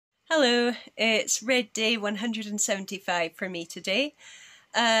Hello, it's Red Day 175 for me today.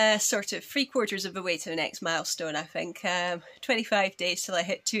 Sort of 3/4 of the way to the next milestone, I think. 25 days till I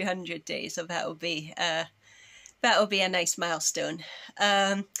hit 200 days, so that'll be a nice milestone.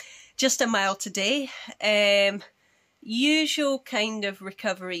 Just a mile today. Usual kind of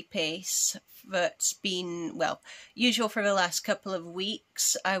recovery pace that's been, well, usual for the last couple of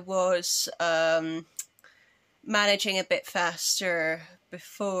weeks. I was managing a bit faster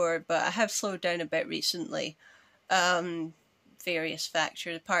before, but I have slowed down a bit recently. Various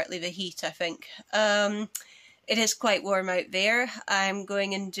factors, partly the heat, I think. It is quite warm out there. I'm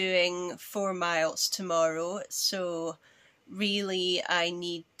going and doing 4 miles tomorrow, so really I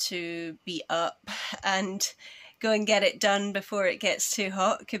need to be up and go and get it done before it gets too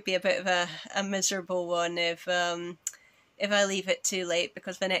hot. It could be a bit of a miserable one if I leave it too late,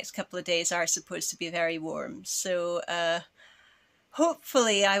 because the next couple of days are supposed to be very warm. So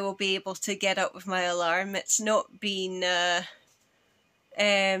hopefully I will be able to get up with my alarm. It's not been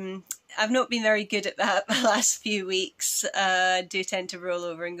I've not been very good at that the last few weeks. I do tend to roll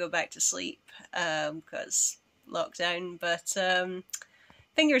over and go back to sleep because lockdown, but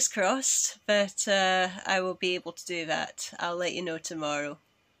fingers crossed that I will be able to do that. I'll let you know tomorrow.